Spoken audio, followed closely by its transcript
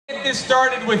Get this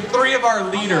started with 3 of our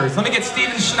leaders. Let me get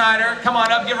Steven Schneider. Come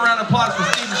on up, give a round of applause for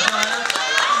Steven Schneider.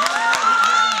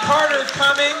 Carter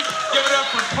coming, give it up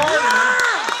for Carter.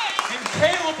 And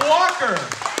Caleb Walker.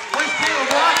 Where's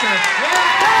Caleb Walker?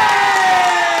 Yay!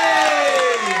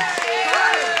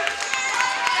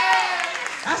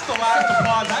 That's the loudest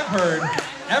applause I've heard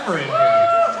ever in here.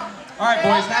 All right,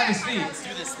 boys, have a seat. Let's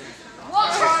do this thing.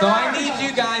 So I need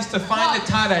you guys to find the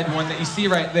tie-dyed one that you see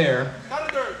right there.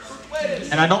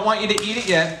 And I don't want you to eat it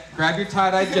yet. Grab your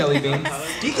tie-dyed jelly beans.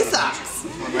 Stinky socks.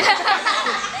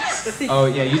 Oh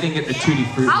yeah, you didn't get the Tutti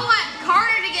Frutti. I want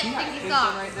Carter to get stinky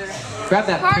socks. Grab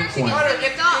that pink one.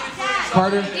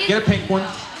 Carter, get a pink one.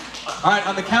 All right,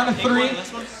 on the count of 3.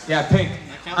 Yeah, pink.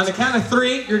 On the count of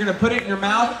 3, you're gonna put it in your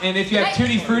mouth, and if you have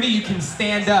Tutti Frutti, you can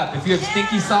stand up. If you have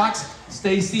stinky socks,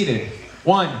 stay seated.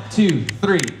 1, 2,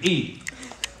 3, eat.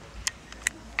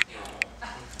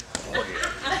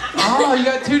 Oh, you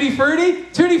got Tutti Frutti?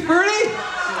 Tutti Frutti?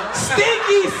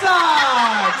 Stinky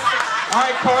socks! All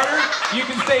right, Carter, you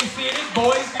can stay seated.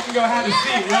 Boys, you can go have a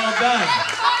seat. Well done.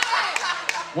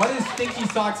 What does stinky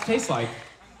socks taste like?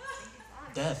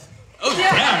 Death. Oh,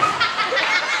 death.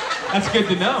 That's good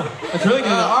to know. That's really good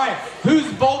to know. All right,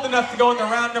 who's bold enough to go into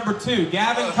round number 2?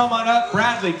 Gavin, come on up.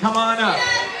 Bradley, come on up.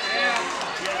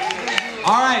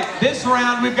 All right, this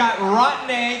round we've got rotten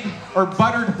egg or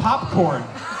buttered popcorn.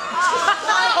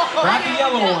 Grab the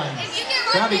yellow one.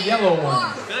 Grab a yellow one.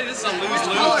 I feel like this is a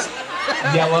lose-lose.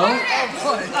 Yellow. There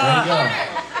you go.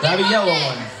 Grab a yellow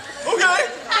one. Okay.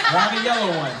 Grab a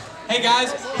yellow one. Hey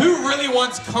guys, who really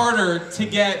wants Carter to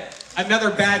get another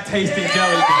bad tasting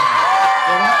jelly bean?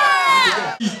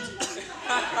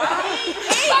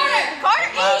 Carter,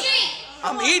 eat.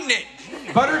 I'm eating it.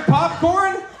 Buttered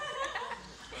popcorn?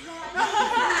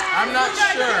 I'm not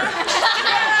sure.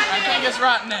 I think it's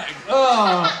rotten egg.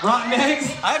 Oh, rotten eggs?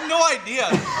 I have no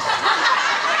idea.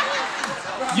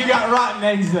 You got rotten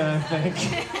eggs then, I think.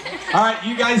 All right,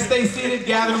 you guys stay seated.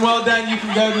 Gavin, well done. You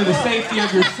can go to the safety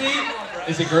of your seat.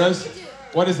 Is it gross?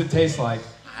 What does it taste like?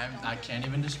 I can't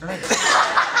even describe it.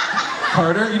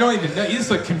 Carter, you don't even know. You just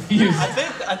look confused.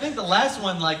 I think the last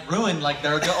one like ruined like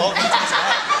their all these.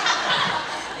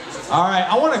 All right,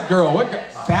 I want a girl. What?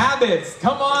 Babbitts,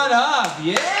 come on up.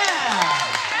 Yeah.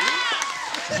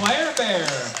 Claire Bear.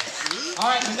 All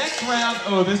right, the next round.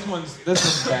 Oh, this one's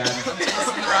bad.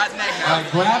 All right,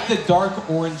 grab the dark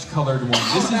orange colored one.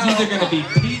 This is either going to be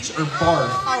peach or barf.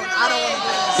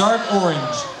 Dark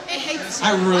orange.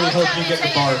 I really hope you get the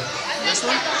barf. This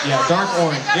one? Yeah, dark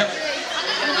orange. Yep.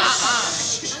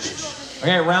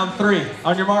 Okay, round 3.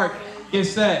 On your mark, get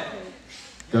set,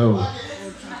 go.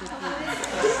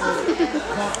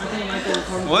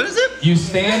 What is it? You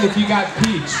stand if you got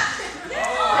peach.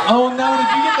 Oh no, did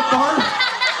you get the barf?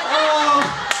 Oh,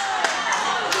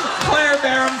 Claire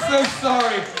Bear, I'm so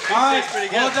sorry. All right,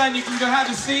 well done. You can go have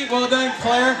a seat. Well done,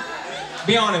 Claire.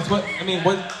 Be honest. What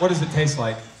does it taste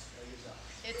like?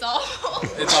 It's awful.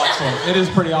 It's awful. It is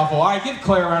pretty awful. All right, give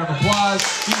Claire a round of applause.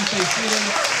 You can stay seated.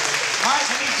 All right,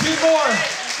 I need 2 more.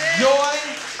 Joy.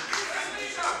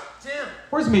 Tim.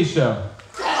 Where's Misho?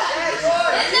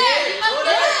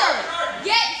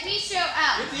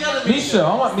 Misho,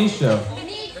 I want Misho.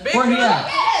 Where he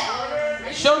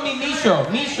at? Show me Misho.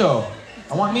 Misho.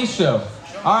 I want Misho.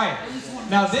 All right.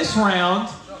 Now this round,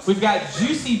 we've got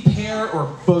juicy pear or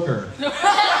booger.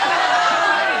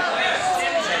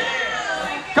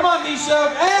 Come on,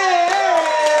 Misho. Hey, there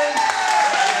it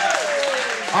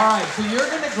is. All right, so you're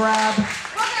gonna grab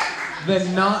the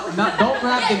don't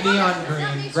grab the neon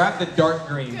green. Grab the dark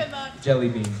green jelly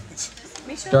bean.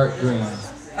 Dark green.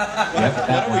 Yep,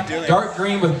 what are we doing? Dark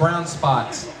green with brown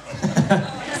spots.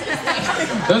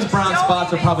 Those brown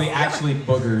spots are probably actually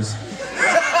boogers.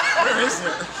 Where is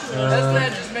it? Doesn't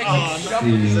that just make me jump?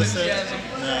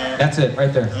 That's it,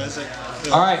 right there.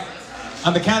 All right,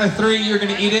 on the count of 3, you're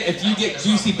gonna eat it. If you get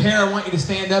juicy pear, I want you to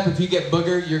stand up. If you get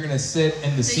booger, you're gonna sit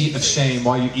in the seat of shame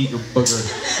while you eat your booger.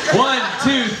 1,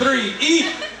 2, 3,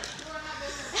 eat!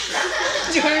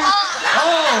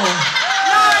 Oh,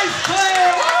 nice, Claire!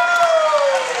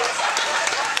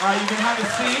 All right, you can have a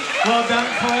seat. Well done,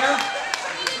 Claire.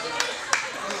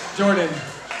 Jordan,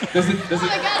 does it,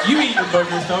 you eat your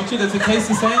boogers, don't you? Does it taste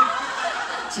the same?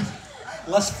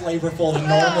 Less flavorful than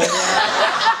normal.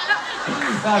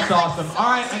 That's awesome. All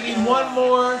right, I need 1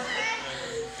 more.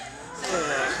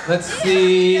 Let's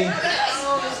see.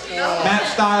 Matt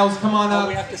Stiles, come on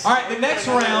up. All right, the next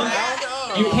round,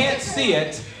 you can't see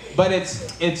it, but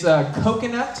it's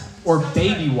coconut or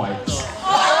baby wipes.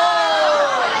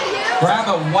 Grab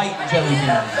a white jelly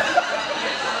bean.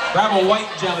 Grab a white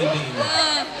jelly bean.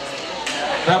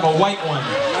 Grab a white one.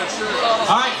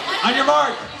 All right, on your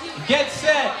mark. Get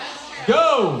set.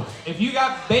 Go. If you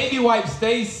got baby wipes,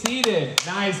 stay seated.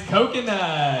 Nice.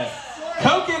 Coconut.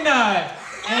 Coconut.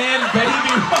 And baby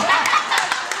wipes.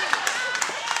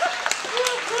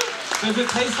 Does it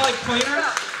taste like cleaner?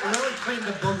 Really clean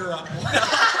the booger up.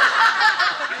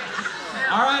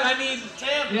 All right, I need.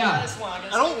 Yeah.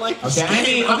 I don't like this. Okay, I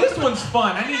need. Oh, this one's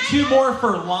fun. I need 2 more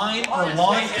for line or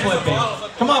lawn clipping.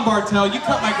 Come on, Bartel. You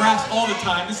cut my grass all the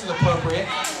time. This is appropriate.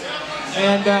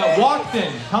 And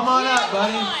Walkton, come on up,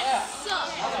 buddy.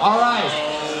 All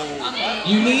right.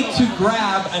 You need to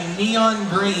grab a neon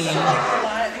green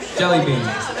jelly bean.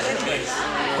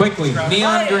 Quickly,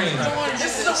 neon green.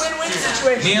 This is a win-win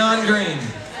situation. Neon green.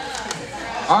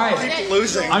 All right.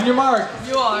 Losing. On your mark.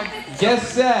 You are. Get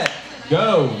set.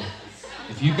 Go.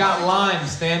 If you got lime,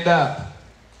 stand up.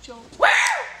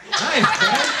 Nice,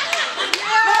 man.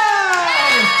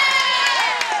 Nice.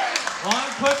 Lawn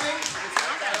clipping.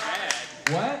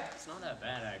 What? It's not that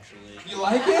bad, actually. You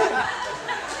like it?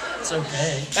 It's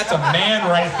okay. That's a man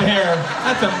right there.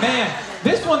 That's a man.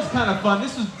 This one's kind of fun.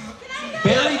 This is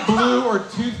berry blue or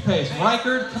toothpaste.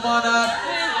 Reichard, come on up.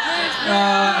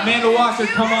 Amanda Walker,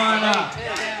 come on up.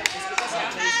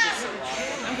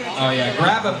 Oh yeah,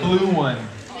 grab a blue one.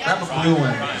 Grab a blue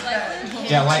one.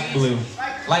 Yeah, light blue.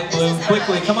 Light blue.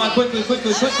 Quickly, come on, quickly,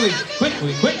 quickly, quickly,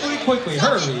 quickly, quickly, quickly.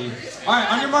 Hurry. All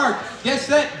right, on your mark. Get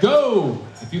set, go.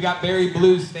 If you got berry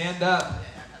blue, stand up.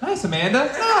 Nice, Amanda.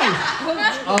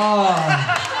 Nice. Oh.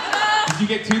 Did you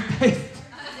get toothpaste?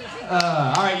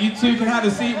 All right, you two can have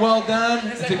a seat. Well done.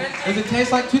 Does it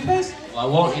taste like toothpaste? Well, I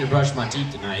want you to brush my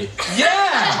teeth tonight.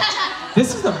 Yeah!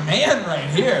 This is a man right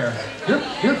here.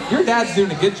 Your dad's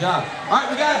doing a good job. All right,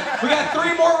 we got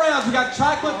 3 more rounds. We got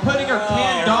chocolate pudding or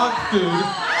canned dog food.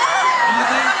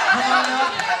 Anything? Come on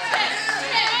up.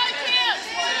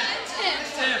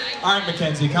 All right,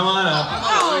 Mackenzie, come on up.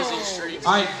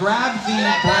 All right, grab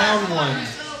the brown one.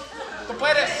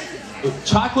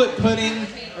 Chocolate pudding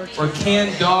or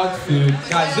canned dog food.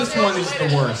 Guys, this one is the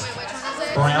worst.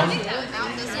 Brown?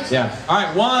 Yeah. All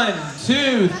right, 1,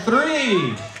 2,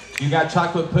 3. You got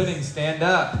chocolate pudding, stand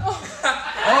up.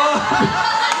 Oh.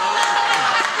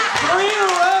 3 in a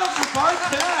row for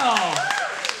Bartel.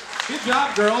 Good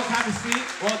job, girls. Have a seat.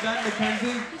 Well done,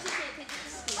 Mackenzie.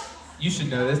 You should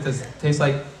know this. Does it taste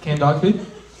like canned dog food?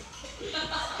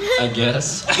 I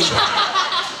guess.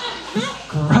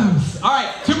 Gross. All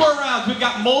right, 2 more rounds. We've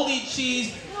got moldy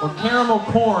cheese or caramel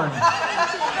corn.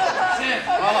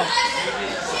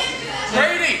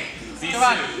 Brady! Come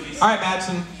on. All right,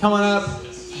 Madsen, come on up.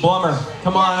 Blummer,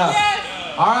 come on up.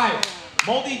 All right,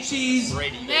 moldy cheese.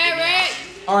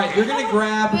 All right, you're gonna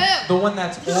grab the one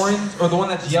that's orange or the one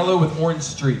that's yellow with orange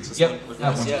streaks. Yep,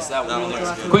 that one. Yes, that one.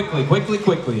 Quickly, quickly,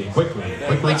 quickly, quickly,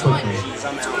 quickly, quickly.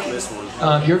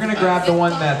 You're gonna grab the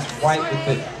one that's white with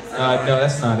the. No,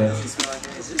 that's not it.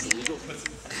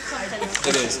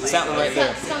 It is. It's that one right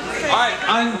there. All right,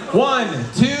 on 1,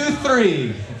 2, 3.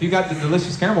 If you got the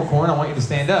delicious caramel corn, I want you to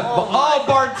stand up. Oh,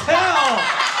 Bartel!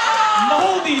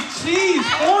 Moldy cheese,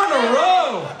 4 in a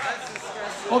row.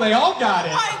 Oh, they all got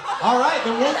it. All right,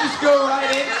 then we'll just go right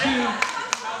into.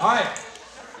 All right.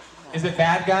 Is it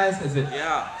bad, guys? Is it?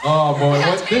 Yeah. Oh boy,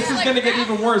 this is gonna get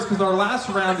even worse because our last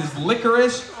round is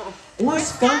licorice or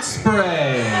skunk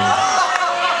spray.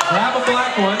 Grab a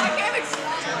black one.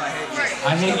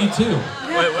 I hate you too.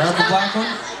 Grab the black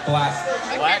one. Black.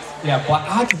 Black? Yeah, black.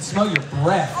 I can smell your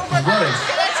breath. Gross.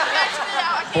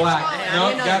 Black.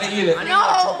 No, gotta eat it.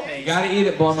 No. Gotta eat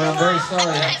it, Blummer. I'm very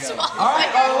sorry. All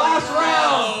right, our last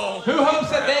round. Who hopes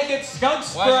that they get skunk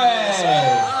spray?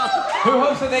 Who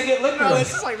hopes that they get licorice?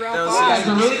 This is like round You 5. guys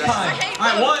are really kind. All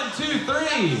right, 1, 2,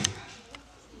 3.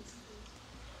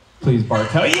 Please,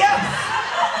 Bartel. Yes!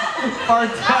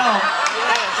 Bartel.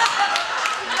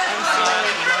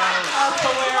 That's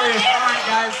hilarious. All right,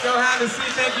 guys, go have a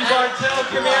seat. Thank you, Bartel.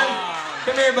 Come here.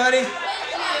 Come here, buddy.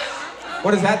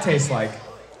 What does that taste like?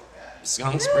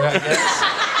 Skunk spray, I guess.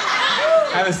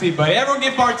 Have a seat, buddy. Everyone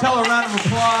give Bartel a round of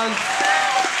applause.